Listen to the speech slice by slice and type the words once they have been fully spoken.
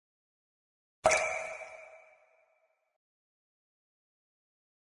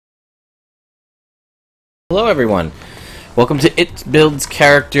Hello everyone, welcome to It Builds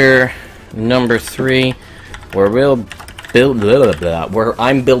character number 3, where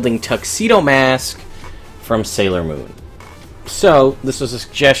I'm building Tuxedo Mask from Sailor Moon. So, this was a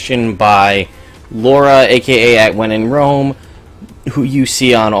suggestion by Laura, aka at When in Rome, who you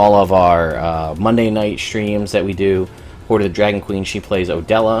see on all of our Monday night streams that we do. Hoard of the Dragon Queen, she plays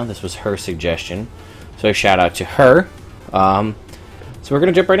Odella. This was her suggestion, so shout out to her. So we're going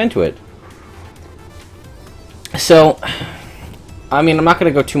to jump right into it. So, I mean, I'm not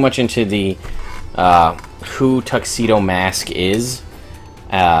going to go too much into the who Tuxedo Mask is,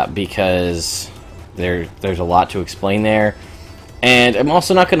 because there's a lot to explain there. And I'm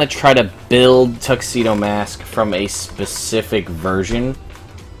also not going to try to build Tuxedo Mask from a specific version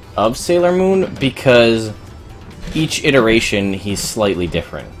of Sailor Moon, because each iteration he's slightly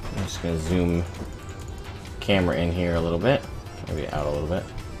different. I'm just going to zoom camera in here a little bit, maybe out a little bit.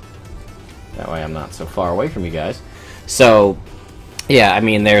 That way I'm not so far away from you guys. So, yeah, I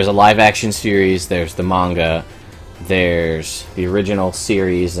mean, there's a live-action series, there's the manga, there's the original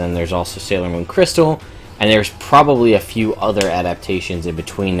series, and there's also Sailor Moon Crystal, and there's probably a few other adaptations in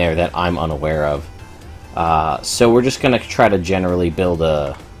between there that I'm unaware of. So we're just going to try to generally build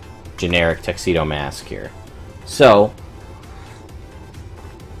a generic Tuxedo Mask here. So,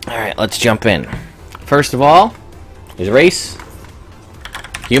 alright, let's jump in. First of all, his race,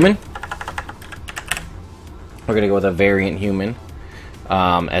 human. We're going to go with a variant human,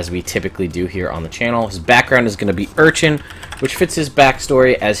 as we typically do here on the channel. His background is going to be Urchin, which fits his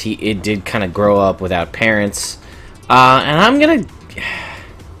backstory, as he did kind of grow up without parents. And I'm going to...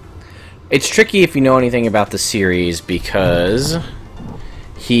 It's tricky if you know anything about the series, because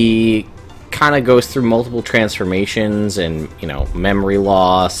he kind of goes through multiple transformations and, you know, memory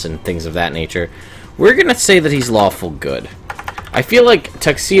loss and things of that nature. We're going to say that he's lawful good. I feel like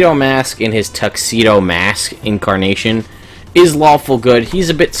Tuxedo Mask in his Tuxedo Mask incarnation is lawful good. He's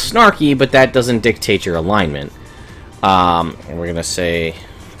a bit snarky, but that doesn't dictate your alignment. We're going to say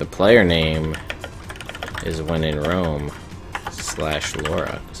the player name is When in Rome /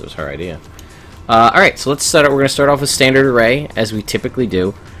 Laura, because it was her idea. Alright, so let's start. We're going to start off with standard array, as we typically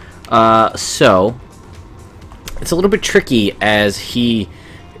do. So, it's a little bit tricky, as he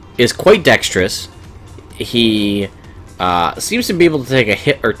is quite dexterous. He... seems to be able to take a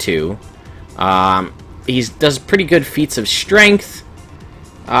hit or two. He does pretty good feats of strength.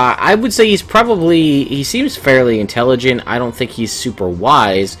 I would say he seems fairly intelligent. I don't think he's super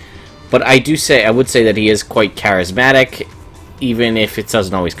wise, but I would say that he is quite charismatic, even if it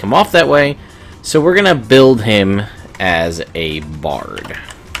doesn't always come off that way. So we're gonna build him as a bard.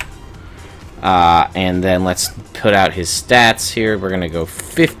 And then let's put out his stats here. We're gonna go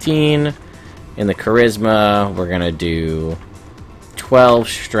 15 in the charisma. We're gonna do 12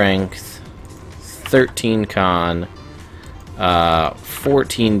 strength, 13 con,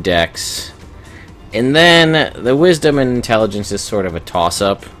 14 dex, and then the wisdom and intelligence is sort of a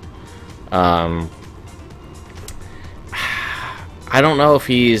toss-up. I don't know if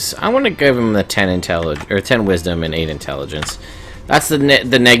he's... I want to give him the 10 wisdom and 8 intelligence. That's the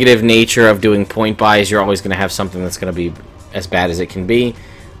negative nature of doing point buys. You're always going to have something that's going to be as bad as it can be.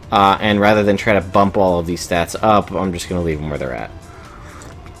 And rather than try to bump all of these stats up, I'm just going to leave them where they're at.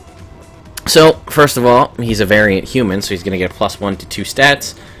 So, first of all, he's a variant human, so he's going to get +1 to 2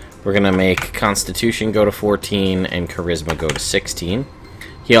 stats. We're going to make Constitution go to 14 and Charisma go to 16.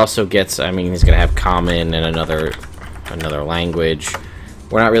 He also gets, I mean, he's going to have Common and another language.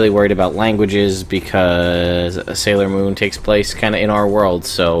 We're not really worried about languages because Sailor Moon takes place kind of in our world,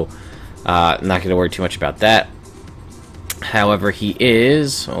 so I'm not going to worry too much about that. However, he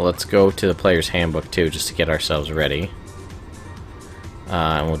is... Well, let's go to the player's handbook, too, just to get ourselves ready.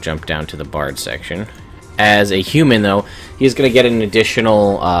 And we'll jump down to the bard section. As a human, though, he's going to get an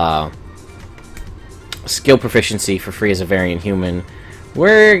additional skill proficiency for free as a variant human.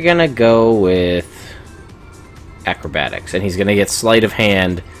 We're going to go with acrobatics, and he's going to get sleight of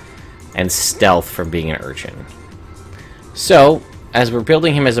hand and stealth from being an urchin. So, as we're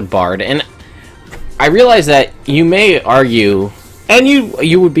building him as a bard, and I realize that you may argue, and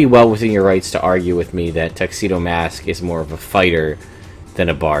you would be well within your rights to argue with me, that Tuxedo Mask is more of a fighter than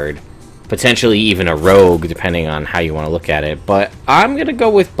a bard. Potentially even a rogue, depending on how you want to look at it. But I'm going to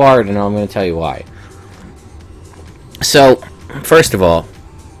go with bard, and I'm going to tell you why. So, first of all,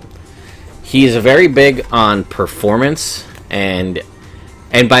 he's very big on performance, and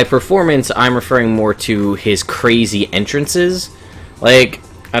by performance, I'm referring more to his crazy entrances. Like,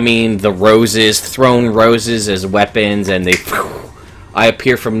 I mean, the roses, thrown roses as weapons, and I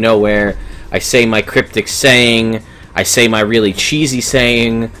appear from nowhere. I say my cryptic saying. I say my really cheesy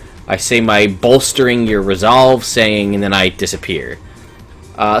saying. I say my bolstering your resolve saying, and then I disappear.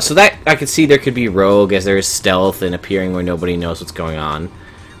 So that, I could see there could be rogue, as there is stealth and appearing where nobody knows what's going on.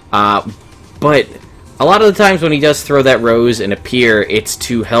 But a lot of the times when he does throw that rose and appear, it's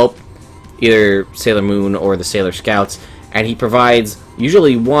to help either Sailor Moon or the Sailor Scouts, and he provides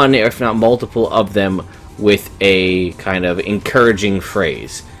usually one, if not multiple of them, with a kind of encouraging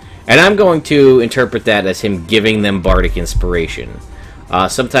phrase. And I'm going to interpret that as him giving them bardic inspiration.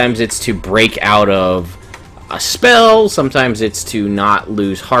 Sometimes it's to break out of a spell, sometimes it's to not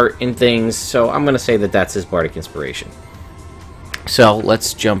lose heart in things, so I'm going to say that that's his bardic inspiration. So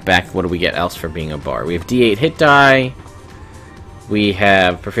let's jump back. What do we get else for being a bard? We have D8 hit die, we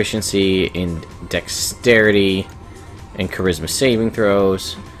have proficiency in dexterity and charisma saving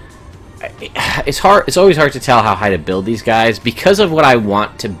throws. It's always hard to tell how high to build these guys. Because of what I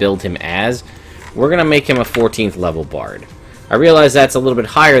want to build him as, we're going to make him a 14th level bard. I realize that's a little bit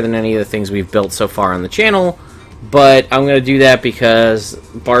higher than any of the things we've built so far on the channel, but I'm going to do that because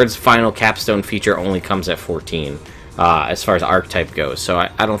Bard's final capstone feature only comes at 14, as far as archetype goes, so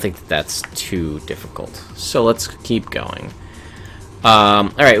I don't think that's too difficult. So let's keep going.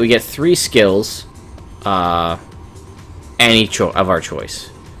 Alright, we get 3 skills, any of our choice.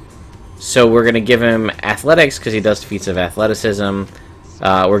 So we're going to give him athletics, because he does feats of athleticism.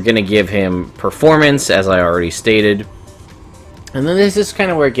 We're going to give him performance, as I already stated. And then this is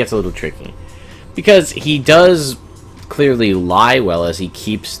kind of where it gets a little tricky. Because he does clearly lie well, as he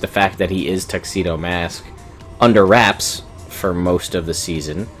keeps the fact that he is Tuxedo Mask under wraps for most of the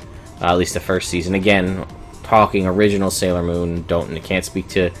season. At least the first season. Again, talking original Sailor Moon, can't speak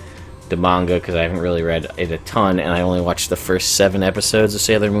to the manga because I haven't really read it a ton, and I only watched the first 7 episodes of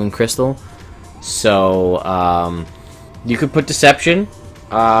Sailor Moon Crystal. So, you could put deception.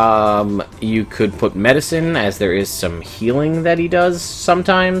 You could put medicine, as there is some healing that he does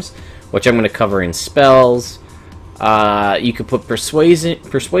sometimes, which I'm going to cover in spells. You could put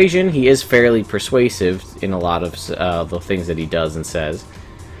persuasion. He is fairly persuasive in a lot of the things that he does and says.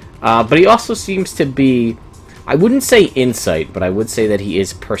 But he also seems to be, I wouldn't say insight, but I would say that he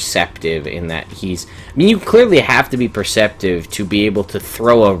is perceptive in that he's... I mean, you clearly have to be perceptive to be able to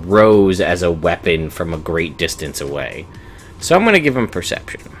throw a rose as a weapon from a great distance away. So I'm going to give him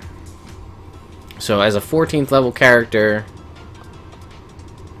perception. So as a 14th level character,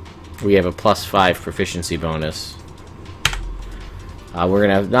 we have a +5 proficiency bonus. We're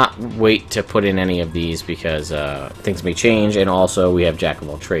going to not wait to put in any of these because things may change, and also we have Jack of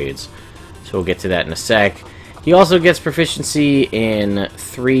all trades. So we'll get to that in a sec. He also gets proficiency in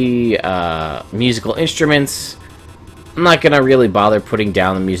 3 musical instruments. I'm not going to really bother putting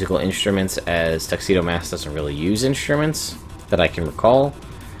down the musical instruments, as Tuxedo Mask doesn't really use instruments that I can recall.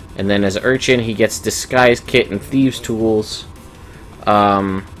 And then as Urchin, he gets Disguise Kit and Thieves Tools.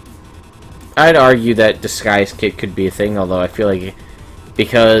 I'd argue that Disguise Kit could be a thing, although I feel like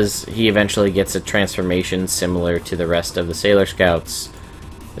because he eventually gets a transformation similar to the rest of the Sailor Scouts,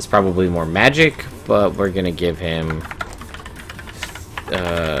 it's probably more magic, but we're going to give him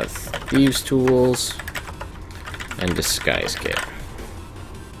Thieves Tools and Disguise Kit.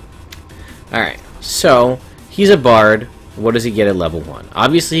 Alright, so he's a bard. What does he get at level 1?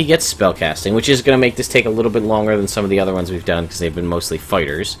 Obviously he gets spellcasting, which is going to make this take a little bit longer than some of the other ones we've done because they've been mostly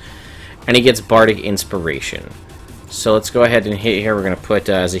fighters. And he gets bardic inspiration. So let's go ahead and hit here. We're going to put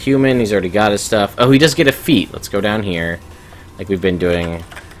as a human, he's already got his stuff. Oh, he does get a feat. Let's go down here like we've been doing.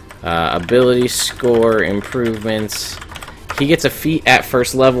 Ability score improvements. He gets a feat at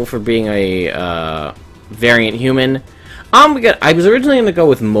first level for being a variant human. I was originally going to go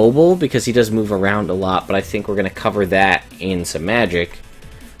with mobile because he does move around a lot, but I think we're going to cover that in some magic.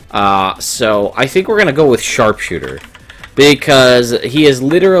 So I think we're going to go with sharpshooter because he is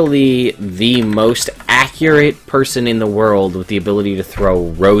literally the most accurate person in the world with the ability to throw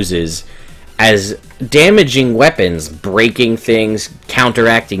roses as damaging weapons, breaking things,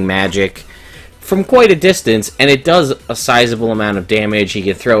 counteracting magic from quite a distance, and it does a sizable amount of damage. He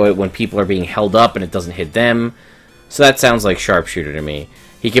can throw it when people are being held up and it doesn't hit them. So that sounds like sharpshooter to me.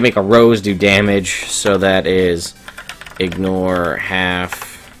 He can make a rose do damage, so that is ignore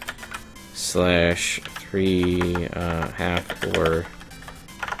half / 3 half or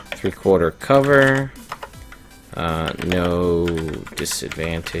 3/4 cover. No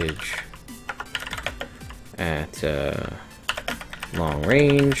disadvantage at long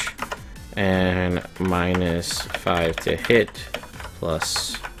range, and -5 to hit,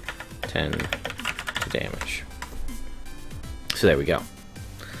 +10 to damage. So there we go.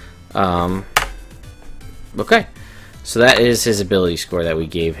 Okay, so that is his ability score that we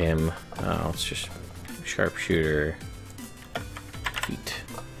gave him. Let's just sharpshooter feat.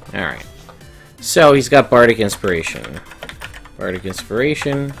 Alright. So, he's got Bardic Inspiration. Bardic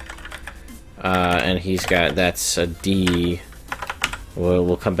Inspiration. And he's got, that's a D.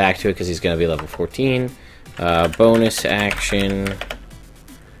 We'll come back to it because he's going to be level 14. Bonus action.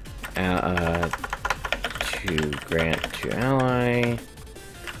 To grant to ally.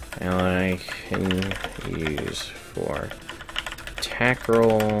 Ally can use for attack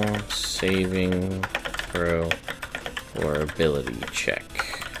roll, saving throw, or ability check.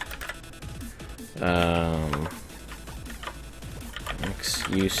 X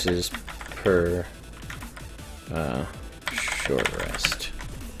uses per short rest.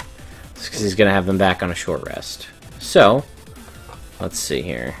 It's because he's going to have them back on a short rest. So, let's see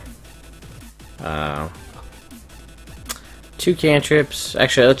here. 2 cantrips.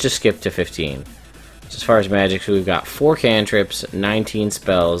 Actually, let's just skip to 15. So as far as magic, we've got 4 cantrips, 19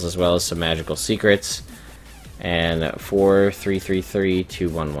 spells, as well as some magical secrets, and 4 3 2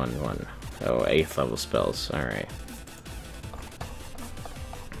 1 1 1. So 8th level spells. All right.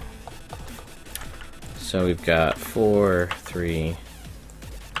 So we've got 4 3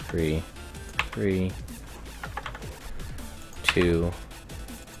 3 3 2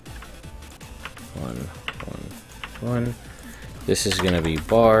 1 1 1. This is going to be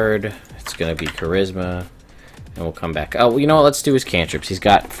Bard, it's going to be Charisma, and we'll come back. Oh, well, you know what, let's do his cantrips. He's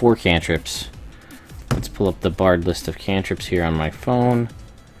got 4 cantrips. Let's pull up the Bard list of cantrips here on my phone.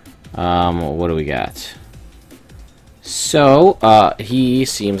 What do we got? So, he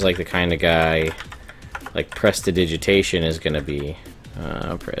seems like the kind of guy, like Prestidigitation is going to be,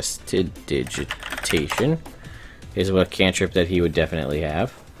 Prestidigitation is a cantrip that he would definitely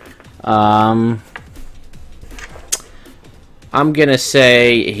have. I'm gonna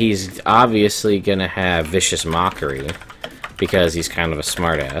say he's obviously gonna have Vicious Mockery because he's kind of a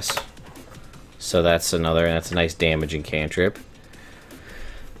smartass. So that's a nice damaging cantrip.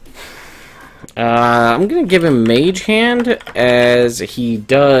 I'm gonna give him Mage Hand as he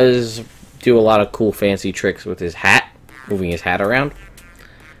does do a lot of cool fancy tricks with his hat, moving his hat around,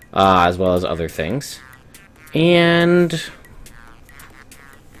 as well as other things. And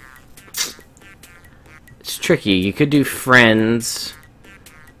it's tricky. You could do Friends.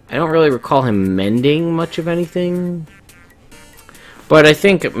 I don't really recall him mending much of anything. But I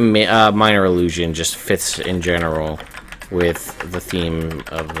think Minor Illusion just fits in general with the theme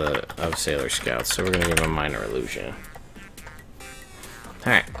of Sailor Scouts. So we're going to give him Minor Illusion.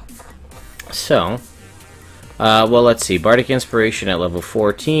 Alright. So, well, let's see. Bardic Inspiration at level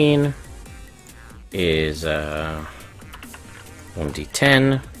 14 is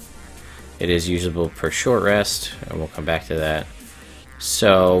 1d10. It is usable per short rest, and we'll come back to that.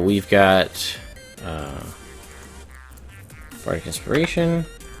 So we've got Bardic Inspiration.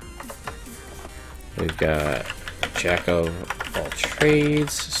 We've got Jack of all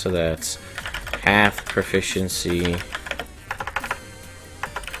trades, so that's half proficiency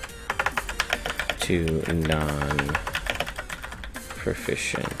to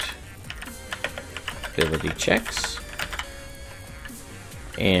non-proficient ability checks.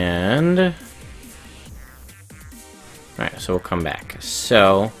 And alright, so we'll come back.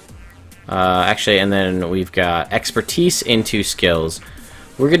 So actually, and then we've got expertise in 2 skills.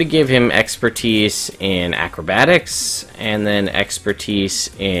 We're going to give him expertise in acrobatics, and then expertise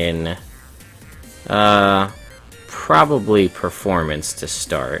in probably performance to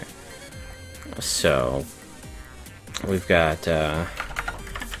start. So we've got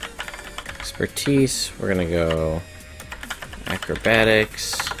expertise. We're going to go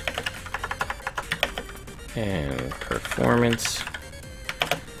acrobatics and performance,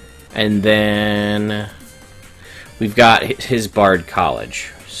 and then we've got his Bard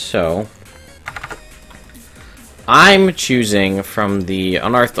College. So I'm choosing from the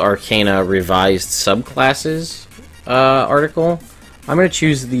Unearthed Arcana revised subclasses article. I'm going to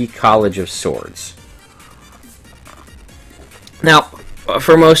choose the College of Swords. Now,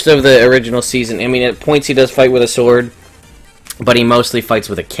 for most of the original season, I mean, at points he does fight with a sword, but he mostly fights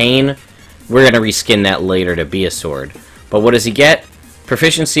with a cane. We're going to reskin that later to be a sword. But what does he get?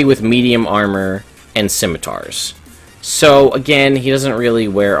 Proficiency with medium armor and scimitars. So, again, he doesn't really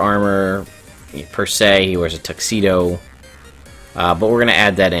wear armor per se. He wears a tuxedo. But we're going to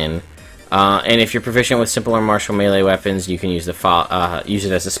add that in. And if you're proficient with simple or martial melee weapons, you can use use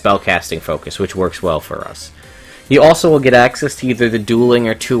it as a spellcasting focus, which works well for us. You also will get access to either the dueling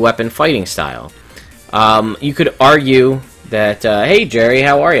or 2-weapon fighting style. You could argue that, hey Jerry,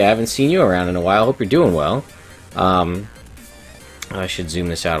 how are you? I haven't seen you around in a while. Hope you're doing well. I should zoom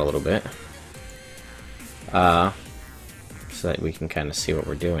this out a little bit. So that we can kind of see what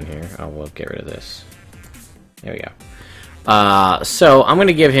we're doing here. Oh, we'll get rid of this. There we go. So I'm going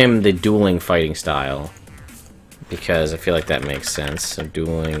to give him the dueling fighting style, because I feel like that makes sense. So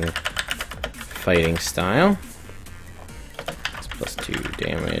dueling fighting style. It's +2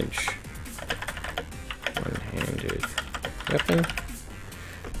 damage. One-handed weapon.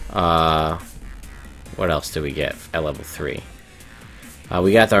 What else do we get at level 3?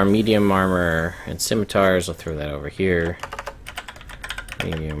 We got our medium armor and scimitars. I'll throw that over here.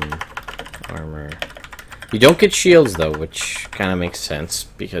 Medium armor. You don't get shields, though, which kind of makes sense,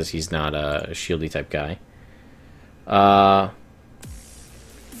 because he's not a shieldy type guy.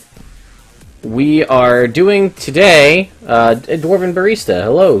 We are doing today a Dwarven Barista.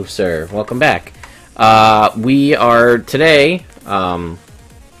 Hello, sir. Welcome back. We are today,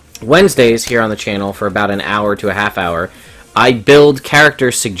 Wednesdays here on the channel for about an hour to a half hour. I build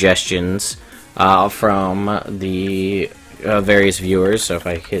character suggestions from the various viewers. So if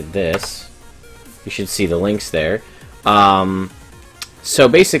I hit this, you should see the links there. So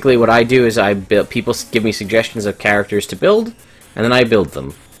basically what I do is people give me suggestions of characters to build, and then I build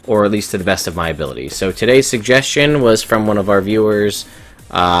them, or at least to the best of my ability. So today's suggestion was from one of our viewers,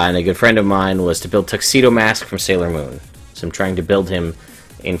 and a good friend of mine, was to build Tuxedo Mask from Sailor Moon. So I'm trying to build him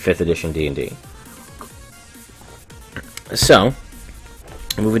in 5th edition D&D. So,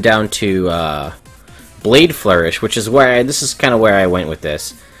 moving down to Blade Flourish, which is where this is kind of where I went with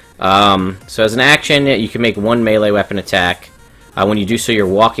this. So as an action, you can make one melee weapon attack. When you do so, your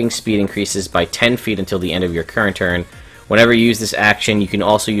walking speed increases by 10 feet until the end of your current turn. Whenever you use this action, you can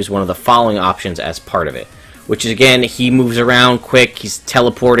also use one of the following options as part of it. Which is, again, he moves around quick, he's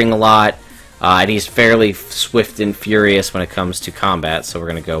teleporting a lot, and he's fairly swift and furious when it comes to combat. So we're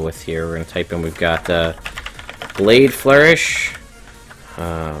going to go with here, we're going to type in, we've got Blade Flourish,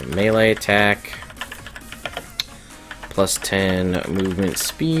 melee attack, +10 movement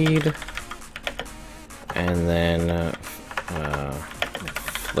speed, and then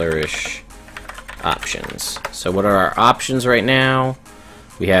flourish options. So what are our options right now?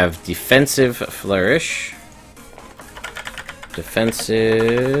 We have defensive flourish,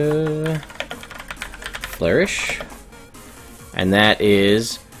 and that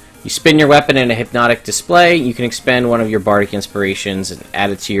is, you spin your weapon in a hypnotic display, you can expend one of your bardic inspirations and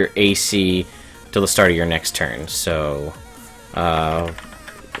add it to your AC till the start of your next turn. So,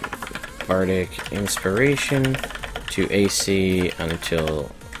 bardic inspiration to AC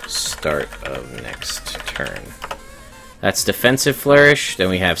until start of next turn. That's defensive flourish. Then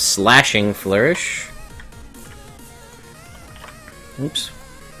we have slashing flourish. Oops.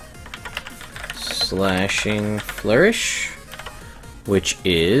 Slashing flourish, which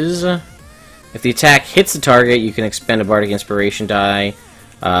is, if the attack hits the target, you can expend a bardic inspiration die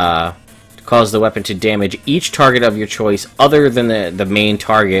to cause the weapon to damage each target of your choice other than the main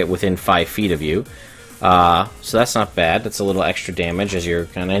target within 5 feet of you. So that's not bad. That's a little extra damage as you're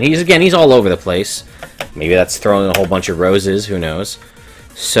kind of... And he's all over the place. Maybe that's throwing a whole bunch of roses. Who knows?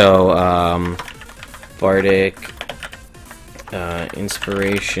 So, bardic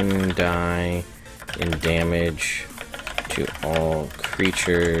inspiration die in damage to all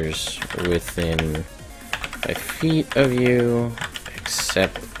creatures within 5 feet of you,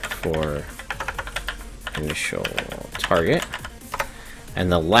 except for initial target.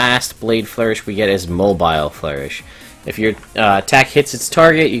 And the last Blade Flourish we get is Mobile Flourish. If your attack hits its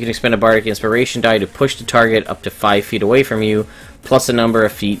target, you can expend a Bardic Inspiration die to push the target up to 5 feet away from you, plus a number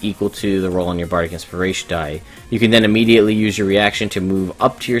of feet equal to the roll on your Bardic Inspiration die. You can then immediately use your reaction to move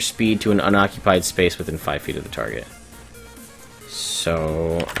up to your speed to an unoccupied space within 5 feet of the target.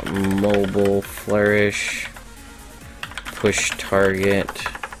 So, Mobile Flourish, push target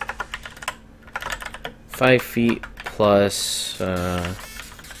 5 feet plus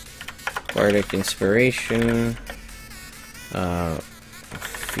Bardic Inspiration,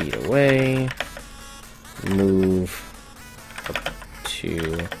 feet away, move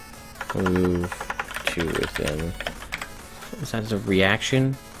to within. Is that a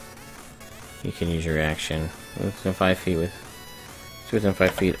reaction? You can use your reaction within 5 feet within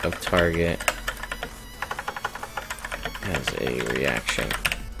 5 feet of target as a reaction.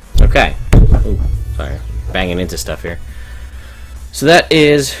 Okay. Ooh, sorry, banging into stuff here. So that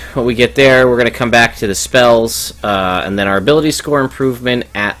is what we get there. We're going to come back to the spells, and then our ability score improvement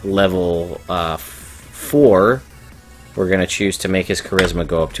at level 4. We're going to choose to make his charisma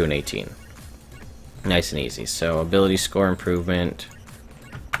go up to an 18. Nice and easy. So ability score improvement,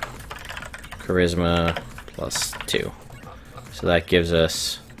 charisma plus 2. So that gives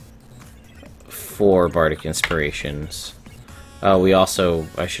us 4 bardic inspirations. We also,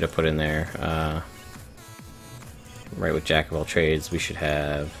 I should have put in there, right with Jack of all trades, we should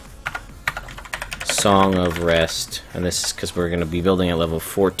have Song of Rest, and this is because we're going to be building at level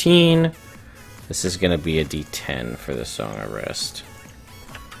 14. This is going to be a D10 for the Song of Rest.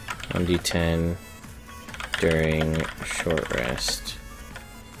 1d10 during short rest.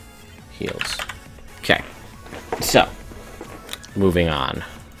 Heals. Okay. So, moving on.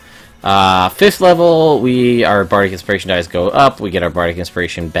 5th level, our Bardic Inspiration dice go up. We get our Bardic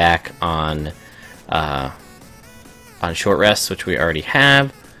Inspiration back on short rest, which we already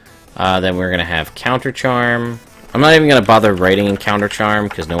have. Then we're going to have Counter Charm. I'm not even going to bother writing in Counter Charm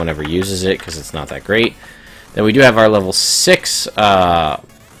because no one ever uses it because it's not that great. Then we do have our level 6 Bard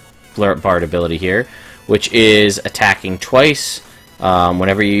ability here, which is attacking twice.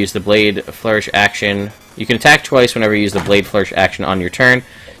 Whenever you use the Blade Flourish action, you can attack twice whenever you use the Blade Flourish action on your turn.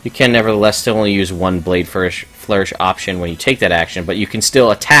 You can nevertheless still only use one Blade Flourish option when you take that action, but you can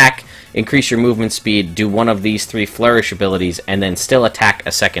still attack, increase your movement speed, do one of these 3 Flourish abilities, and then still attack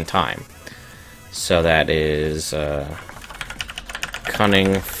a second time. So that is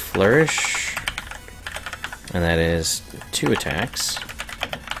Cunning Flourish, and that is 2 attacks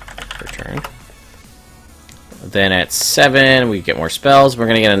per turn. Then at 7, we get more spells. We're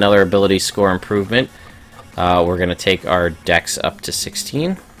going to get another ability score improvement. We're going to take our dex up to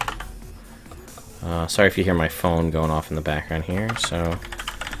 16. Sorry if you hear my phone going off in the background here. So,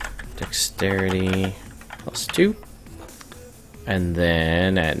 dexterity plus 2. And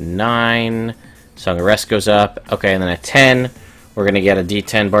then at 9, Song of Rest goes up. Okay, and then at 10, we're going to get a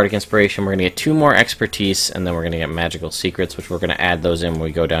D10 Bardic Inspiration. We're going to get 2 more Expertise, and then we're going to get Magical Secrets, which we're going to add those in when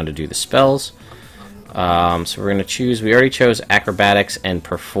we go down to do the spells. So we're going to choose, we already chose Acrobatics and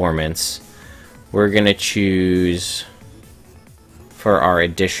Performance. We're going to choose, for our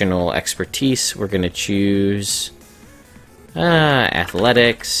additional Expertise, we're going to choose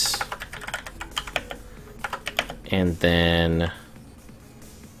Athletics. And then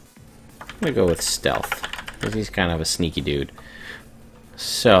I'm going to go with Stealth, because he's kind of a sneaky dude.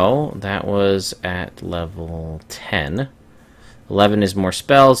 So that was at level 10. 11 is more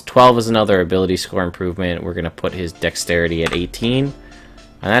spells. 12 is another ability score improvement. We're going to put his dexterity at 18. And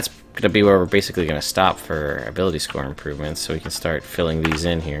that's going to be where we're basically going to stop for ability score improvements. So we can start filling these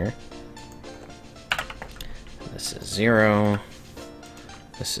in here. This is 0.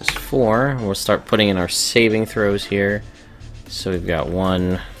 This is 4. We'll start putting in our saving throws here. So we've got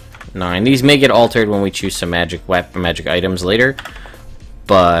 1, 9. These may get altered when we choose some magic items later.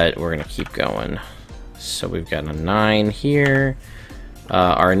 But we're going to keep going. So we've got a 9 here.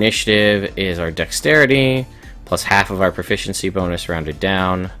 Our initiative is our dexterity, plus half of our proficiency bonus rounded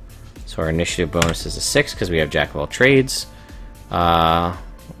down. So our initiative bonus is a 6 because we have Jack of all trades.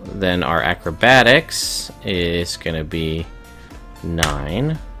 Then our acrobatics is going to be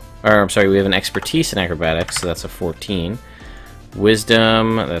 9. Or, I'm sorry, we have an expertise in acrobatics, so that's a 14.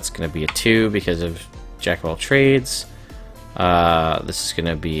 Wisdom, that's going to be a 2 because of Jack of all trades. This is going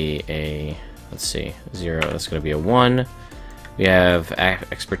to be a... Let's see, 0, that's going to be a 1. We have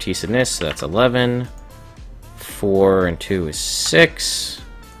expertise in this, so that's 11. 4 and 2 is 6.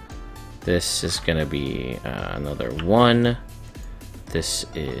 This is going to be another 1. This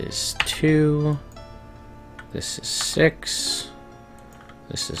is 2. This is 6.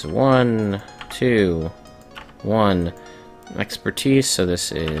 This is 1, 2, 1. Expertise, so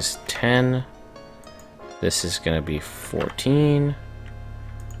this is 10. This is going to be 14.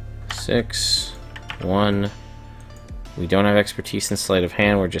 6, 1. We don't have expertise in sleight of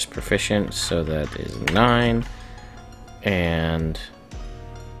hand, we're just proficient, so that is 9. And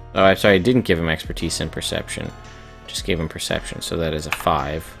oh, I'm sorry, I didn't give him expertise in perception. Just gave him perception, so that is a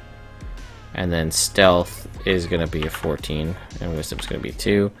 5. And then stealth is going to be a 14, and wisdom's going to be a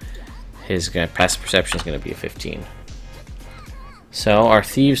 2. His passive perception is going to be a 15. So our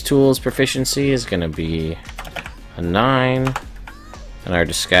thieves' tools proficiency is going to be a 9. And our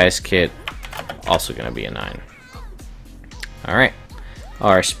disguise kit, also going to be a 9. Alright.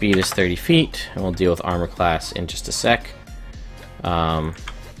 Our speed is 30 feet, and we'll deal with armor class in just a sec. And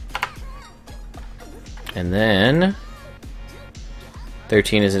then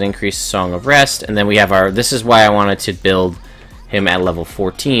 13 is an increased Song of Rest, and then we have our... This is why I wanted to build him at level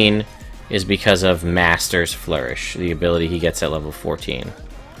 14, is because of Master's Flourish, the ability he gets at level 14.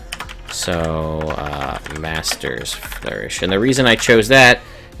 So, Master's Flourish. And the reason I chose that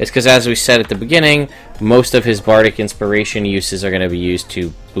is because, as we said at the beginning, most of his Bardic Inspiration uses are going to be used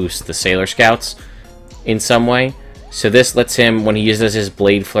to boost the Sailor Scouts in some way. So this lets him, when he uses his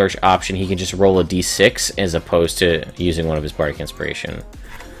Blade Flourish option, he can just roll a d6 as opposed to using one of his Bardic Inspiration.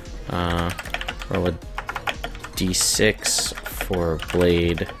 Roll a d6 for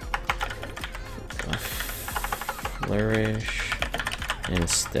Blade Flourish.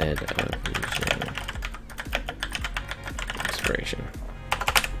 instead of using inspiration.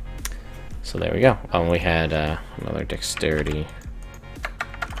 So there we go. We had another dexterity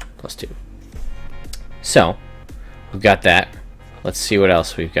 +2. So we've got that. Let's see what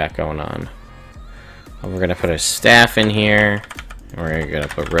else we've got going on. We're gonna put a staff in here. We're gonna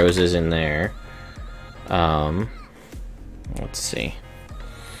put roses in there. Let's see.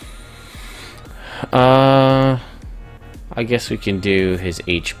 I guess we can do his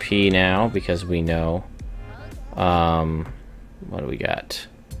HP now because we know. What do we got?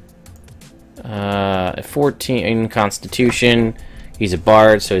 14 in Constitution. He's a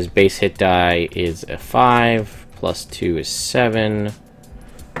bard, so his base hit die is a 5. +2 is 7.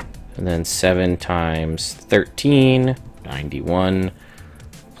 And then 7 times 13, 91.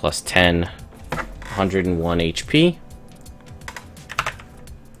 +10, 101 HP.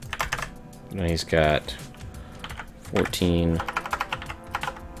 And he's got 14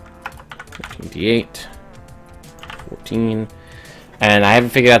 d8, 14. And I haven't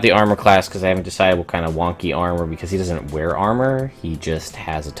figured out the armor class because I haven't decided what kind of wonky armor, because he doesn't wear armor, he just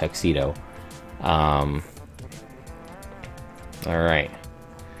has a tuxedo. Alright.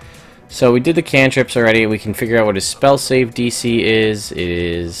 So we did the cantrips already. We can figure out what his spell save DC is. It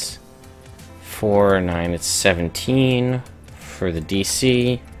is 4, 9, it's 17 for the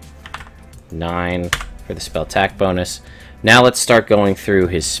DC. 9 for the spell attack bonus. Now let's start going through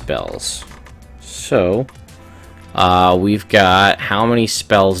his spells. So, we've got how many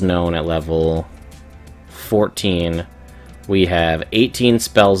spells known at level 14? We have 18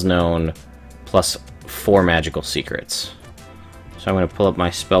 spells known plus 4 magical secrets. So I'm going to pull up my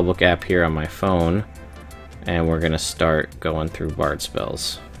spellbook app here on my phone, and we're going to start going through bard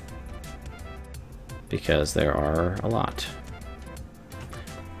spells, because there are a lot.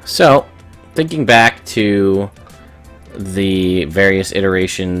 So, thinking back to the various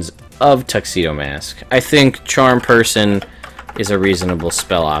iterations of Tuxedo Mask, I think Charm Person is a reasonable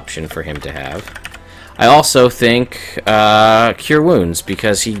spell option for him to have. I also think Cure Wounds,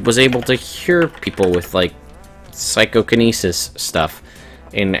 because he was able to cure people with, like, psychokinesis stuff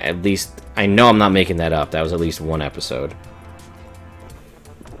in at least... I know I'm not making that up. That was at least one episode.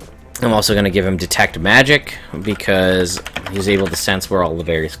 I'm also going to give him Detect Magic, because he's able to sense where all the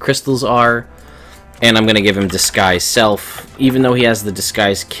various crystals are. And I'm going to give him Disguise Self, even though he has the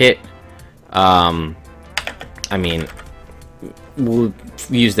Disguise Kit. I mean, we'll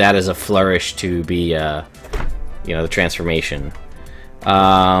use that as a flourish to be, you know, the transformation.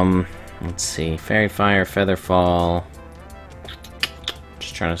 Let's see. Fairy Fire, Feather Fall.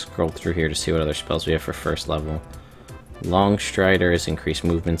 Just trying to scroll through here to see what other spells we have for first level. Long Strider is increased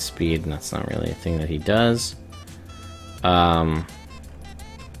movement speed, and that's not really a thing that he does. The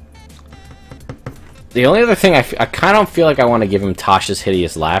only other thing, I kind of feel like I want to give him Tasha's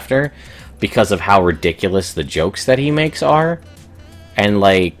Hideous Laughter, because of how ridiculous the jokes that he makes are. And,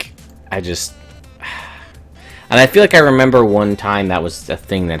 like, and I feel like I remember one time that was a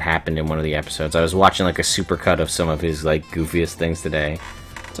thing that happened in one of the episodes. I was watching, like, a supercut of some of his, like, goofiest things today.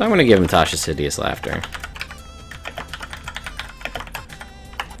 So I'm going to give him Tasha's Hideous Laughter.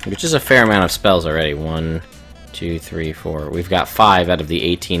 Which is a fair amount of spells already. 1, 2, 3, 4. We've got 5 out of the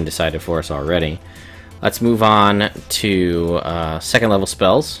 18 decided for us already. Let's move on to second level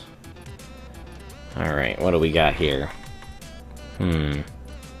spells. Alright, what do we got here?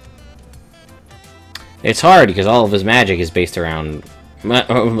 It's hard because all of his magic is based around...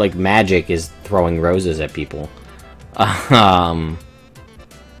 like, magic is throwing roses at people. Calm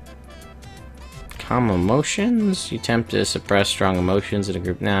emotions? You attempt to suppress strong emotions in a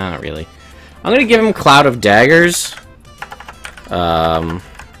group? Nah, not really. I'm gonna give him Cloud of Daggers. But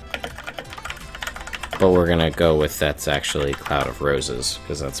we're gonna go with that's actually Cloud of Roses,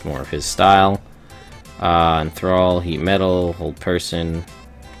 because that's more of his style. Enthrall, Heat Metal, Hold Person,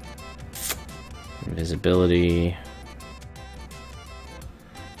 Invisibility,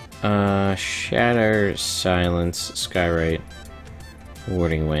 Shatter, Silence, Skywrite,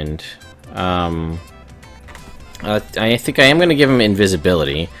 Warding Wind. I think I am going to give him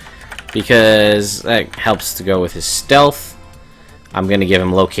Invisibility, because that helps to go with his stealth. I'm going to give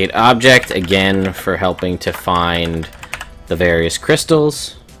him Locate Object, again, for helping to find the various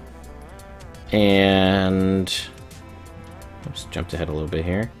crystals. And... oops, jumped ahead a little bit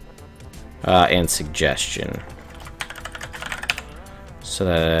here. And Suggestion. So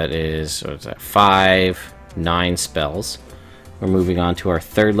that is, what is that, 5, 9 spells. We're moving on to our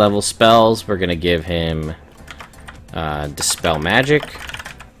third level spells. We're going to give him Dispel Magic.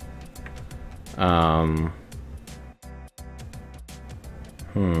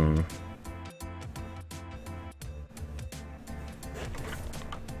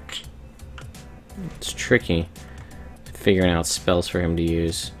 It's tricky figuring out spells for him to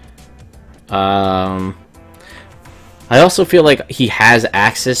use. I also feel like he has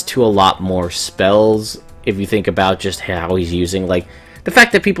access to a lot more spells if you think about just how he's using, like, the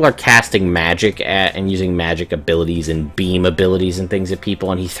fact that people are casting magic at and using magic abilities and beam abilities and things at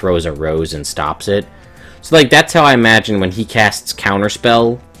people, and he throws a rose and stops it. So, like, that's how I imagine when he casts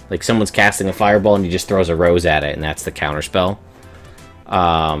Counterspell. Like, someone's casting a fireball and he just throws a rose at it, and that's the Counterspell.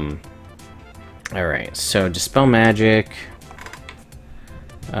 Alright, so Dispel Magic.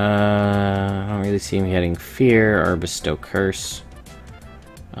 I don't really see him getting Fear or Bestow Curse.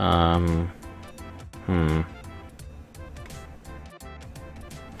 I'm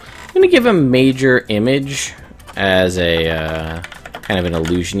gonna give him Major Image as a kind of an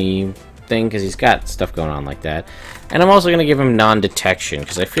illusion-y thing, because he's got stuff going on like that. And I'm also gonna give him Non-Detection,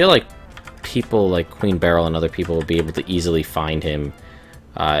 because I feel like people like Queen Beryl and other people will be able to easily find him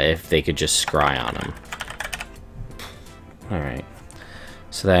if they could just scry on him. Alright.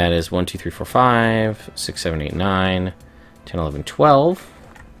 So that is 1, 2, 3, 4, 5, 6, 7, 8, 9, 10, 11, 12.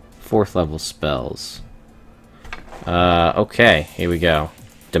 4th level spells. Okay, here we go.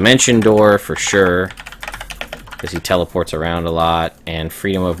 Dimension Door for sure, because he teleports around a lot, and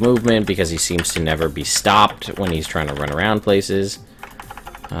Freedom of Movement because he seems to never be stopped when he's trying to run around places.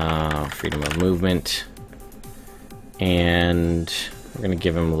 Freedom of Movement. And we're going to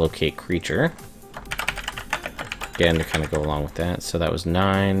give him Locate Creature. Again, to kind of go along with that. So that was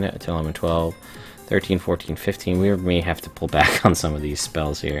 9, 10, 11, 12, 13, 14, 15. We may have to pull back on some of these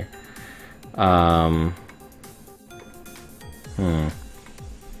spells here.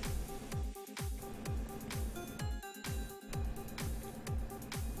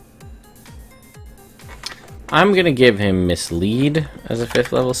 I'm going to give him Mislead as a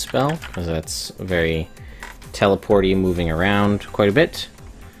 5th level spell, because that's very teleporty, moving around quite a bit.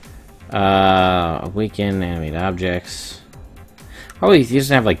 Awaken animate objects. Probably he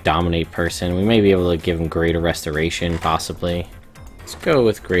doesn't have like Dominate Person. We may be able to give him Greater Restoration, possibly. Let's go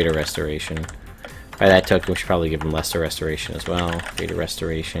with Greater Restoration. By that token, we should probably give him Lesser Restoration as well. Greater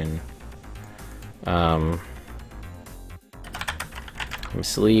Restoration.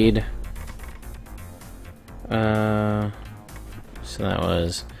 Mislead. So that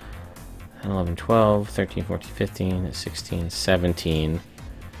was 11, 12, 13, 14, 15, 16, 17.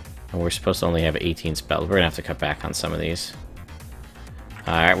 And we're supposed to only have 18 spells. We're going to have to cut back on some of these.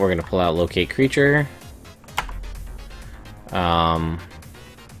 Alright, we're going to pull out Locate Creature.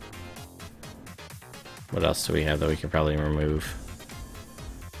 What else do we have that we could probably remove?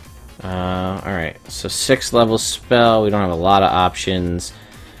 Alright, so 6th level spell. We don't have a lot of options.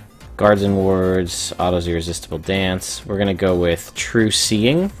 Guards and Wards, Auto's Irresistible Dance. We're going to go with True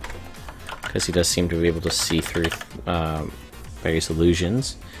Seeing, because he does seem to be able to see through various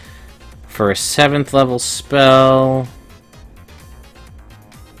illusions. For a 7th level spell...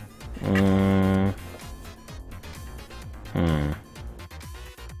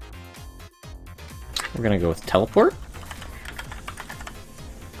 We're going to go with Teleport.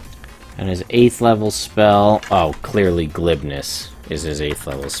 And his 8th level spell... Oh, clearly Glibness is his 8th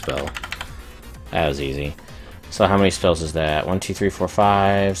level spell. That was easy. So how many spells is that? 1, 2, 3, 4,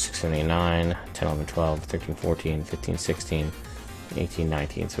 5, 6, 7, 8, 9, 10, 11, 12, 13, 14, 15, 16, 18,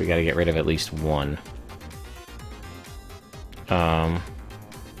 19. So we got to get rid of at least one. Well,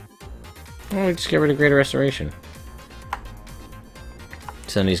 we just get rid of Greater Restoration.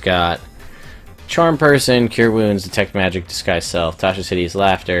 So then he's got Charm Person, Cure Wounds, Detect Magic, Disguise Self, Tasha's Hideous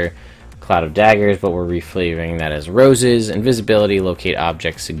Laughter, Cloud of Daggers, but we're reflavoring that as Roses, Invisibility, Locate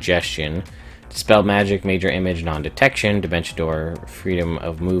Object, Suggestion, Dispel Magic, Major Image, Non-Detection, Dimension Door, Freedom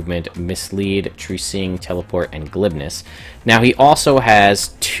of Movement, Mislead, True Seeing, Teleport, and Glibness. Now he also has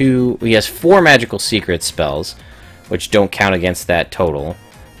 4 Magical Secret spells, which don't count against that total.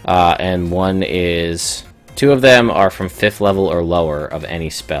 And 2 of them are from 5th level or lower of any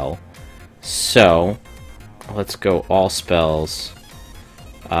spell. So, let's go all spells.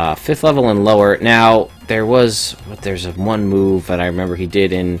 5th level and lower. Now, there's one move that I remember he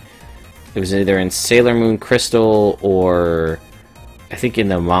did in... It was either in Sailor Moon Crystal or I think in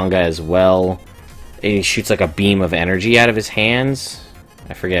the manga as well. And he shoots like a beam of energy out of his hands.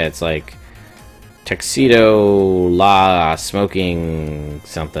 I forget, it's like Tuxedo La Smoking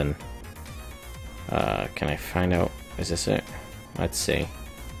something. Can I find out? Is this it? Let's see.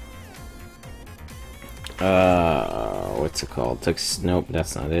 What's it called? Nope,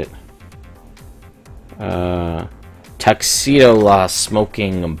 that's not it. Tuxedo La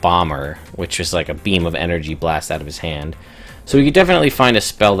Smoking Bomber, which is like a beam of energy blast out of his hand. So we could definitely find a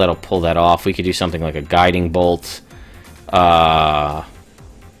spell that'll pull that off. We could do something like a Guiding Bolt.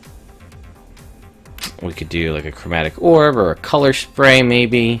 We could do like a chromatic orb or a color spray,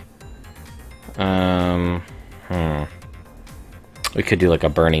 maybe. We could do like a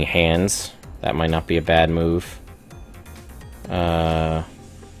burning hands. That might not be a bad move. Let's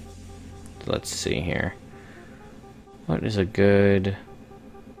see here. What is a good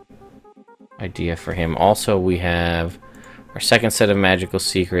idea for him? Also, we have our second set of magical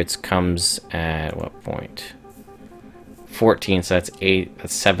secrets comes at what point? 14, so that's 8,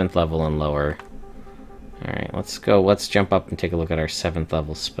 that's 7th level and lower. Alright, let's jump up and take a look at our 7th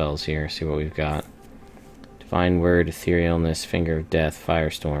level spells here, see what we've got. Divine Word, Etherealness, Finger of Death,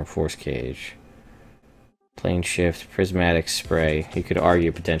 Firestorm, Force Cage. Plane Shift, Prismatic Spray. You could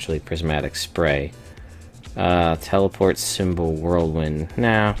argue potentially Prismatic Spray. Teleport Symbol, Whirlwind.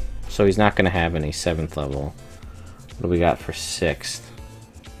 Nah, so he's not going to have any 7th level. What do we got for 6th?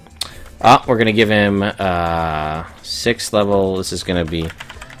 We're going to give him 6th level. This is going to be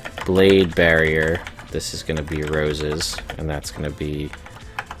Blade Barrier. This is going to be Roses. And that's going to be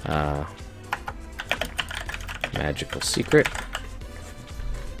Magical Secret.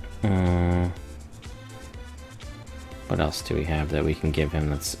 What else do we have that we can give him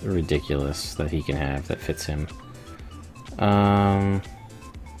that's ridiculous that he can have that fits him? We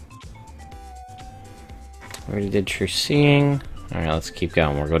already did True Seeing. Alright, let's keep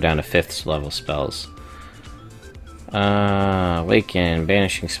going. We'll go down to 5th level spells. Awaken,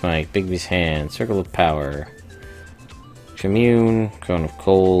 Banishing Smite, Bigby's Hand, Circle of Power, Commune, Cone of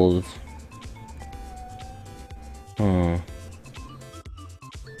Cold.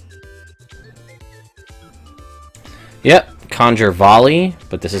 Yep, Conjure Volley,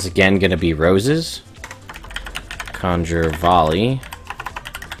 but this is again going to be Roses. Conjure Volley.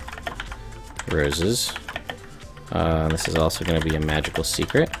 Roses. This is also going to be a Magical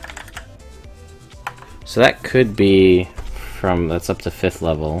Secret. So that could be from, that's up to 5th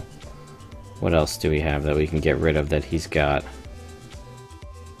level. What else do we have that we can get rid of that he's got?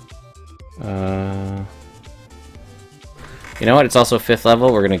 You know what? It's also 5th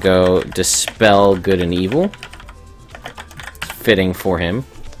level. We're going to go Dispel Good and Evil. It's fitting for him.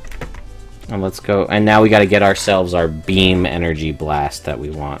 And let's go. And now we got to get ourselves our Beam Energy Blast that we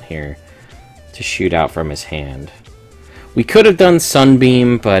want here to shoot out from his hand. We could have done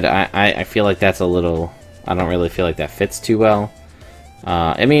Sunbeam, but I feel like that's a little... I don't really feel like that fits too well.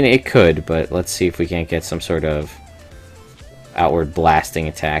 I mean, it could, but let's see if we can't get some sort of outward blasting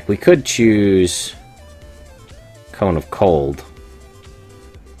attack. We could choose Cone of Cold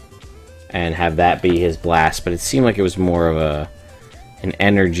and have that be his blast, but it seemed like it was more of an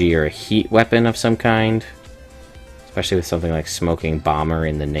energy or a heat weapon of some kind, especially with something like Smoking Bomber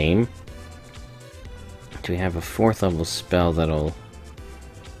in the name. Do we have a 4th level spell that'll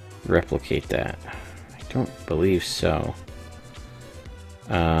replicate that? I don't believe so.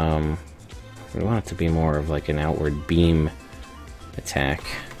 We want it to be more of like an outward beam attack.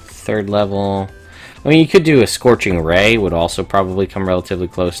 3rd level. I mean, you could do a Scorching Ray, would also probably come relatively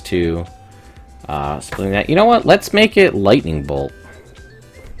close to splitting that. You know what? Let's make it Lightning Bolt.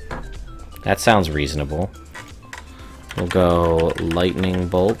 That sounds reasonable. We'll go Lightning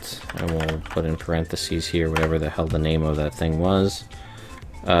Bolt, and we'll put in parentheses here whatever the hell the name of that thing was.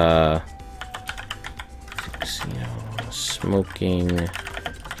 Smoking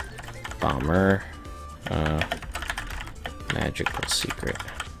Bomber. Magical Secret.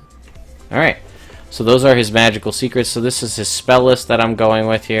 Alright, so those are his magical secrets. So this is his spell list that I'm going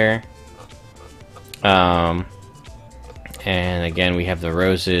with here. And again, we have the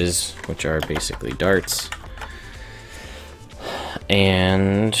roses, which are basically darts.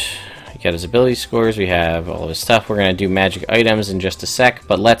 And we got his ability scores. We have all of his stuff. We're going to do magic items in just a sec,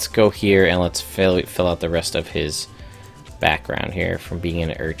 but let's go here and let's fill out the rest of his background here from being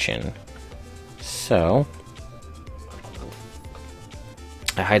an urchin. So,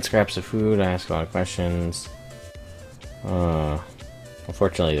 I hide scraps of food. I ask a lot of questions.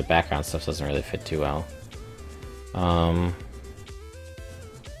 Unfortunately, the background stuff doesn't really fit too well. So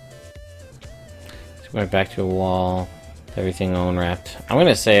going back to a wall. Everything unwrapped. I'm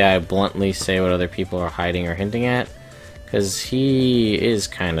gonna say I bluntly say what other people are hiding or hinting at, because he is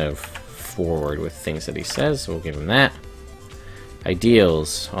kind of forward with things that he says, so we'll give him that.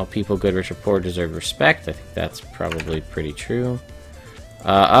 Ideals. All people good, rich, or poor deserve respect. I think that's probably pretty true.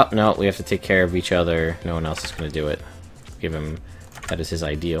 No, we have to take care of each other. No one else is gonna do it. Give him, that is his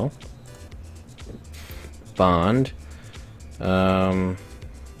ideal. Bond.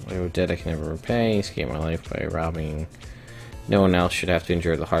 Debt I can never repay. Escape my life by robbing. No one else should have to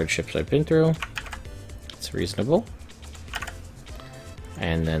endure the hardships I've been through. It's reasonable.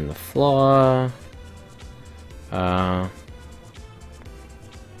 And then the flaw.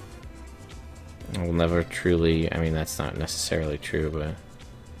 will never truly... I mean, that's not necessarily true, but...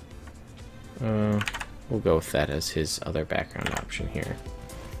 we'll go with that as his other background option here.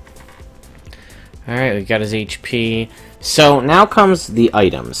 Alright, we got his HP. So, now comes the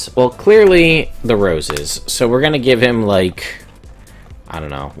items. Well, clearly, the roses. So, we're gonna give him, like... I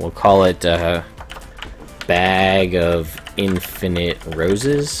don't know. We'll call it a bag of infinite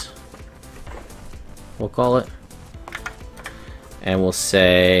roses. We'll call it. And we'll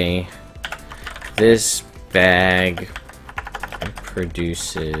say... This bag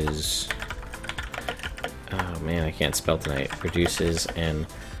produces... Oh man, I can't spell tonight. Produces an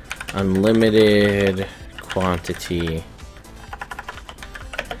unlimited quantity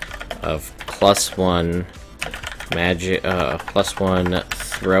of +1 magic, +1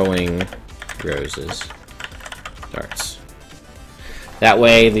 throwing roses. Darts. That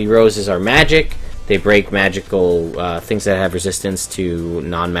way, the roses are magic. They break magical things that have resistance to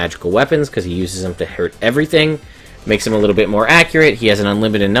non-magical weapons because he uses them to hurt everything. Makes him a little bit more accurate. He has an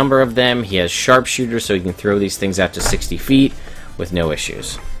unlimited number of them. He has sharpshooter, so he can throw these things out to 60 feet with no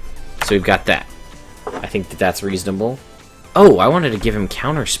issues. So we've got that. I think that that's reasonable. Oh, I wanted to give him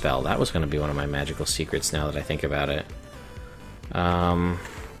counterspell. That was going to be one of my magical secrets now that I think about it.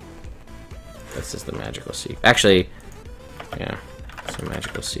 This is the magical secret. Actually, yeah, it's a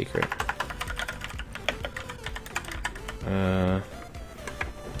magical secret. Let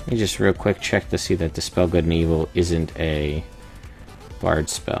me just real quick check to see that Dispel Good and Evil isn't a bard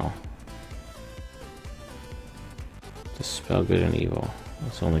spell. Dispel Good and Evil.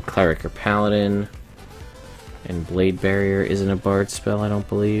 It's only Cleric or Paladin. And Blade Barrier isn't a bard spell, I don't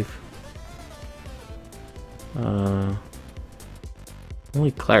believe. Only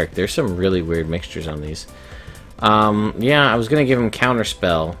Cleric. There's some really weird mixtures on these. Yeah, I was gonna give him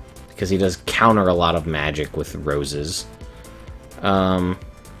Counterspell, because he does counter a lot of magic with roses.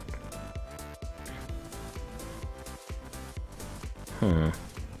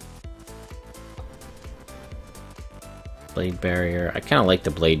 Blade Barrier. I kind of like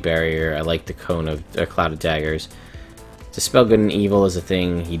the Blade Barrier. I like the Cone of Cloud of Daggers. Dispel Good and Evil is a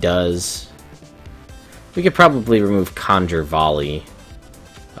thing he does. We could probably remove Conjure Volley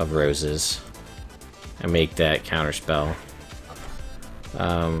of Roses and make that counterspell.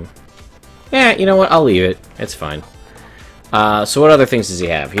 Yeah, you know what? I'll leave it. It's fine. So what other things does he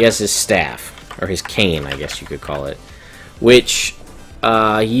have? He has his staff, or his cane, I guess you could call it, which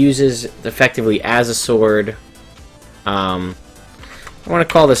he uses effectively as a sword. I want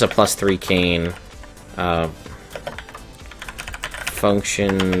to call this a +3 cane.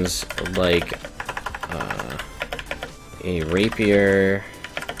 Functions like a rapier,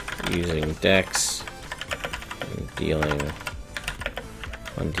 using dex, and dealing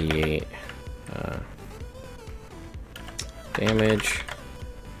 1d8 damage.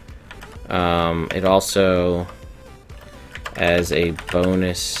 It also, as a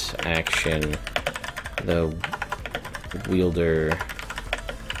bonus action, the wielder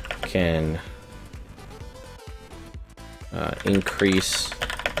can increase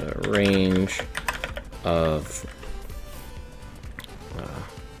the range of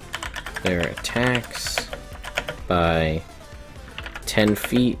their attacks by 10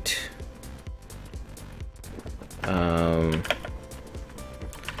 feet.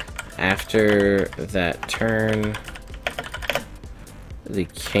 After that turn, the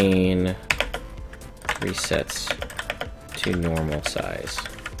cane resets to normal size.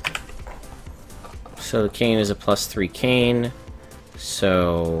 So the cane is a +3 cane,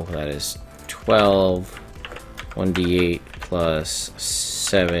 so that is 12, 1d8 plus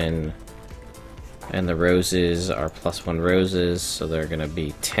 7, and the roses are +1 roses, so they're going to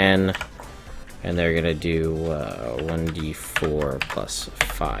be 10, and they're going to do 1d4 plus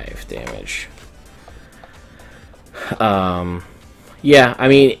 5 damage. Yeah, I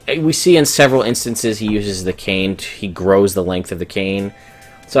mean, we see in several instances he uses the cane, he grows the length of the cane.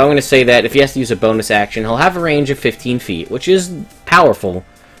 So I'm going to say that if he has to use a bonus action, he'll have a range of 15 feet, which is powerful,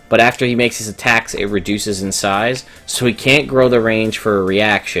 but after he makes his attacks, it reduces in size, so he can't grow the range for a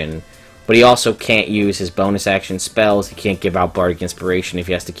reaction, but he also can't use his bonus action spells, he can't give out Bardic Inspiration if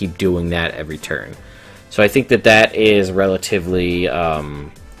he has to keep doing that every turn. So I think that that is relatively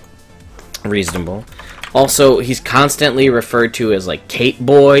reasonable. Also, he's constantly referred to as, like, Cape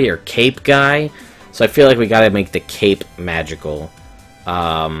Boy or Cape Guy, so I feel like we gotta make the cape magical.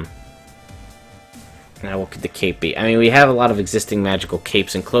 Now, what could the cape be? I mean, we have a lot of existing magical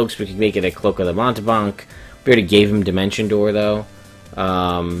capes and cloaks. We could make it a Cloak of the Mountebank. We already gave him Dimension Door, though.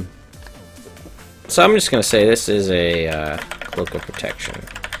 So I'm just gonna say this is a Cloak of Protection.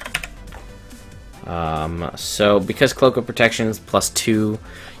 So, because Cloak of Protection is +2,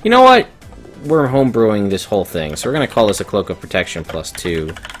 you know what? we're homebrewing this whole thing. So we're going to call this a Cloak of Protection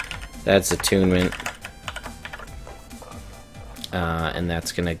 +2. That's attunement. And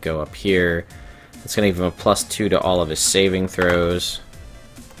that's going to go up here. It's going to give him a +2 to all of his saving throws.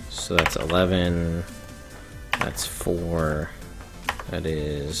 So that's 11. That's 4. That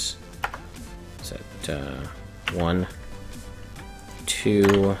is that 1,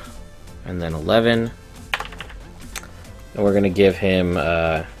 2, and then 11. And we're going to give him,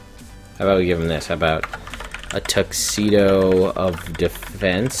 how about we give him this? How about a Tuxedo of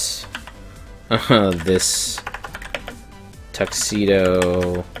Defense? This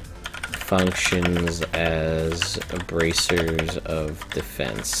Tuxedo functions as bracers of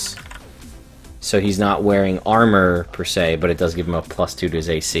defense. So he's not wearing armor per se, but it does give him a +2 to his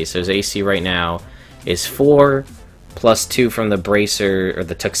AC. So his AC right now is 4, +2 from the bracer, or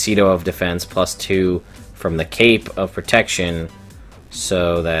the Tuxedo of Defense, +2 from the Cape of Protection.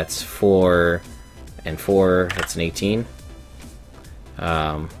 So that's 4 and 4, that's an 18.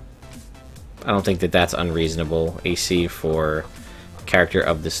 I don't think that that's unreasonable. AC for a character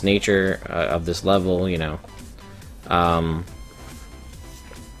of this nature, of this level, you know.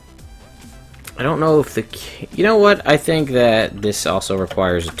 I don't know if the... You know what? I think that this also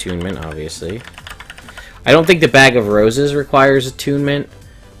requires attunement, obviously. I don't think the Bag of Roses requires attunement,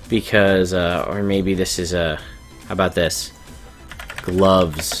 because, or maybe this is a... How about this?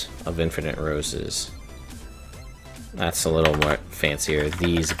 Gloves of Infinite Roses. That's a little more fancier.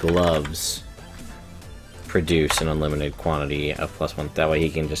 These gloves produce an unlimited quantity of +1. That way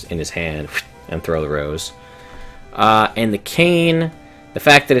he can just, in his hand, and throw the rose. And the cane... The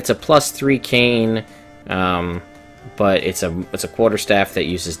fact that it's a +3 cane, but it's a quarterstaff that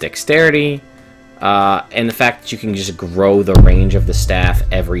uses dexterity, and the fact that you can just grow the range of the staff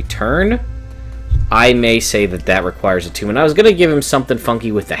every turn, I may say that that requires attunement. I was gonna give him something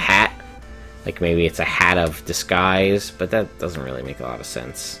funky with the hat, like maybe it's a hat of disguise, but that doesn't really make a lot of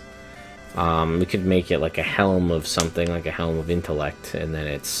sense. We could make it like a helm of something, like a helm of intellect, and then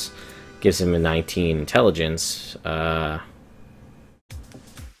it's gives him a 19 intelligence.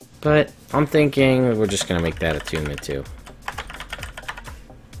 But I'm thinking we're just going to make that attunement too.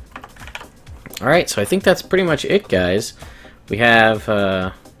 Alright, so I think that's pretty much it, guys. We have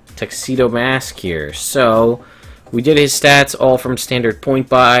Tuxedo Mask here. So, we did his stats all from standard point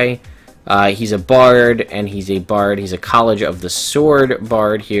buy. He's a bard, and he's a bard. He's a College of the Sword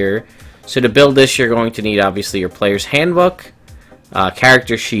bard here. So to build this, you're going to need, obviously, your player's handbook,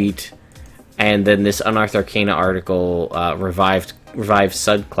 character sheet, and then this Unearthed Arcana article, revived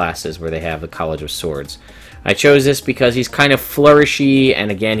subclasses, where they have the College of Swords. I chose this because he's kind of flourishy,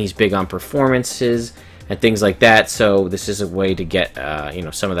 and again, he's big on performances and things like that, so this is a way to get you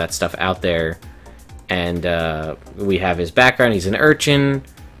know, some of that stuff out there. And we have his background. He's an urchin,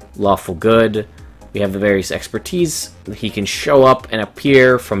 lawful good. We have the various expertise. He can show up and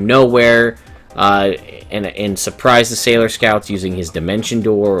appear from nowhere and surprise the Sailor Scouts using his Dimension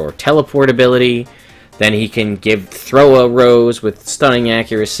Door or Teleport ability. Then he can throw a rose with stunning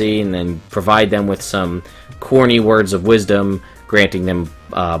accuracy, and then provide them with some corny words of wisdom, granting them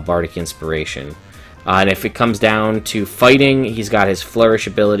bardic inspiration. And if it comes down to fighting, he's got his flourish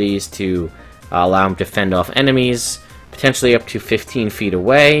abilities to allow him to fend off enemies, potentially up to 15 feet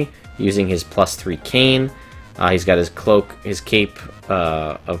away, using his +3 cane. He's got his cloak, his cape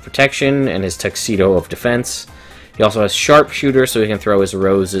of protection, and his tuxedo of defense. He also has sharpshooter, so he can throw his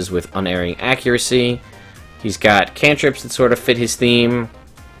roses with unerring accuracy. He's got cantrips that sort of fit his theme.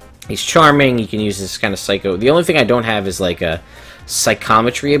 He's charming. He can use this kind of psycho. The only thing I don't have is like a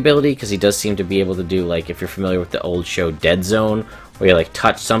psychometry ability, because he does seem to be able to do, like, if you're familiar with the old show Dead Zone, where you like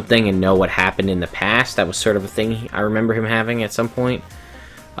touch something and know what happened in the past. That was sort of a thing I remember him having at some point.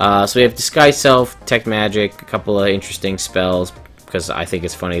 So we have Disguise Self, Detect Magic, a couple of interesting spells, because I think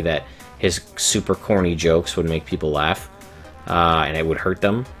it's funny that his super corny jokes would make people laugh, and it would hurt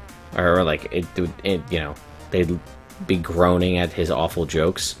them, or like you know, they'd be groaning at his awful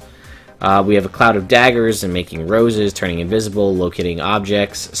jokes. We have a Cloud of Daggers and Making Roses, Turning Invisible, Locating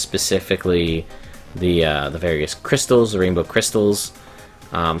Objects, specifically the various crystals, the rainbow crystals.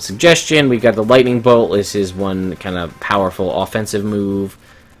 Suggestion, we've got the Lightning Bolt. This is one kind of powerful offensive move.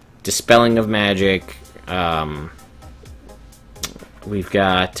 Dispelling of Magic. We've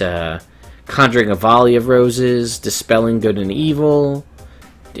got Conjuring a Volley of Roses, Dispelling Good and Evil,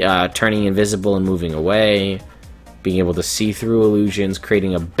 Turning Invisible and Moving Away, being able to see through illusions,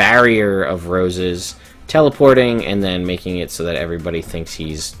 creating a barrier of roses, teleporting, and then making it so that everybody thinks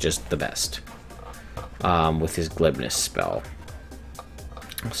he's just the best with his glibness spell.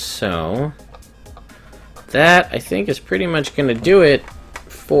 So that, I think, is pretty much going to do it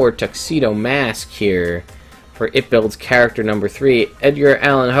for Tuxedo Mask here for It Builds character number 3. Edgar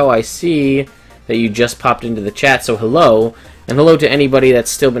Allan Ho, I see that you just popped into the chat, so hello. And hello to anybody that's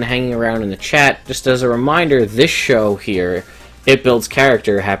still been hanging around in the chat. Just as a reminder, this show here, It Builds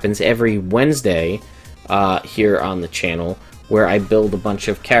Character, happens every Wednesday here on the channel, where I build a bunch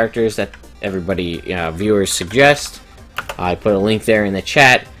of characters that everybody, viewers suggest. I put a link there in the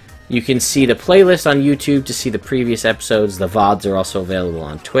chat. You can see the playlist on YouTube to see the previous episodes. The VODs are also available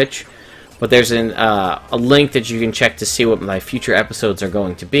on Twitch. But there's a link that you can check to see what my future episodes are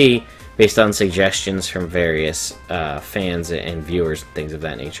going to be, based on suggestions from various fans and viewers and things of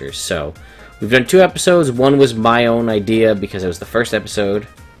that nature. So, we've done 2 episodes. One was my own idea because it was the first episode.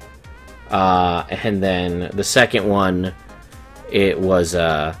 And then the second one, it was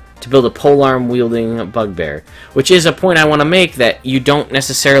to build a polearm-wielding bugbear. Which is a point I want to make, that you don't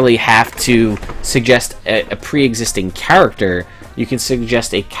necessarily have to suggest a pre-existing character. You can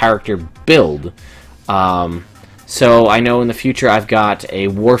suggest a character build. So I know in the future I've got a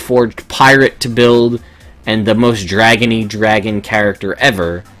Warforged pirate to build, and the most dragony dragon character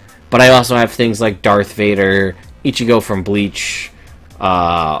ever. But I also have things like Darth Vader, Ichigo from Bleach,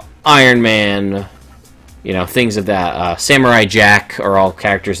 Iron Man, things of that. Samurai Jack are all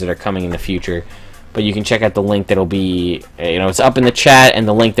characters that are coming in the future. But you can check out the link that'll be, it's up in the chat, and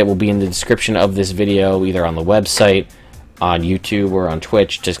the link that will be in the description of this video, either on the website, on YouTube, or on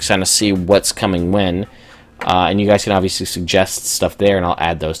Twitch, to kind of see what's coming when. And you guys can obviously suggest stuff there, and I'll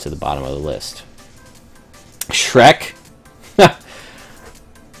add those to the bottom of the list. Shrek?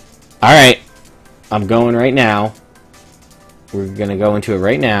 Alright. I'm going right now. We're going to go into it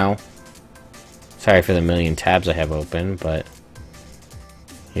right now. Sorry for the million tabs I have open, but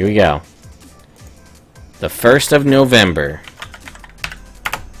here we go. The 1st of November.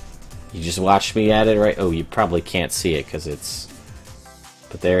 You just watched me at it, right? Oh, you probably can't see it because it's...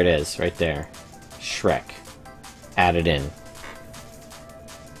 But there it is, right there. Shrek. Added in.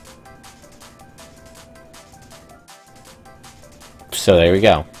 So there we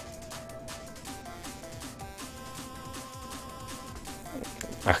go.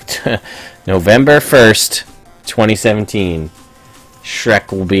 November 1st, 2017.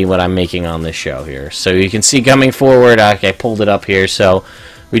 Shrek will be what I'm making on this show here. So you can see coming forward, I pulled it up here. So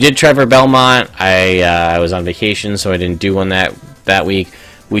we did Trevor Belmont. I was on vacation, so I didn't do one that week.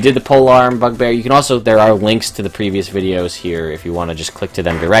 We did the polearm bugbear. You can also, there are links to the previous videos here if you want to just click to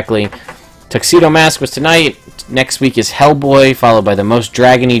them directly. Tuxedo Mask was tonight. Next week is Hellboy, followed by the most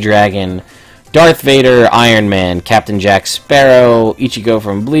dragony dragon, Darth Vader, Iron Man, Captain Jack Sparrow, Ichigo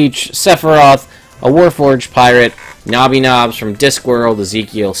from Bleach, Sephiroth, a Warforged pirate, Nobby Knobs from Discworld,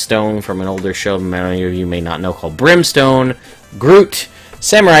 Ezekiel Stone from an older show many of you may not know called Brimstone, Groot,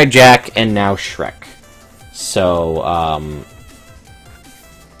 Samurai Jack, and now Shrek. So,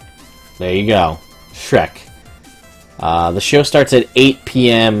 there you go. Shrek. The show starts at 8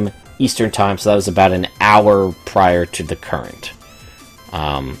 p.m. Eastern Time, so that was about an hour prior to the current.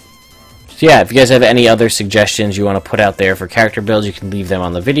 So yeah, if you guys have any other suggestions you want to put out there for character builds, you can leave them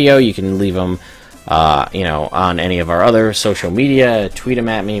on the video. You can leave them, on any of our other social media, tweet them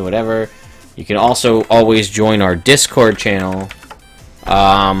at me, whatever. You can also always join our Discord channel,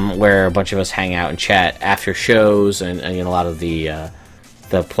 where a bunch of us hang out and chat after shows, and a lot of the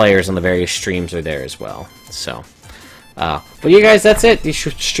players on the various streams are there as well. So, but you guys, that's it. These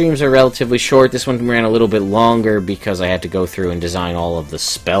streams are relatively short. This one ran a little bit longer because I had to go through and design all of the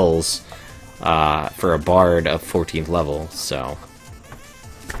spells for a bard of 14th level. So,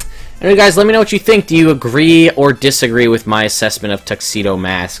 anyway, guys, let me know what you think. Do you agree or disagree with my assessment of Tuxedo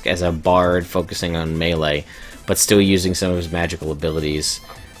Mask as a bard focusing on melee, but still using some of his magical abilities,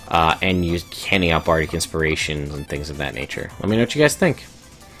 and handing out bardic inspirations and things of that nature? Let me know what you guys think.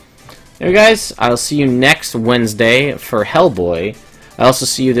 Anyway, guys, I'll see you next Wednesday for Hellboy. I'll also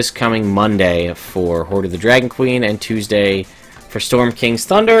see you this coming Monday for Hoard of the Dragon Queen, and Tuesday for Storm King's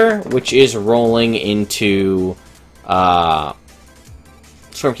Thunder, which is rolling into... Storm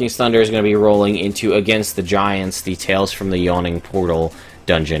King's Thunder is going to be rolling into Against the Giants, the Tales from the Yawning Portal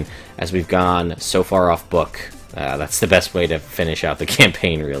dungeon, as we've gone so far off book. That's the best way to finish out the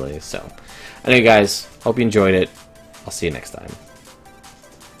campaign, really. So, anyway, guys, hope you enjoyed it. I'll see you next time.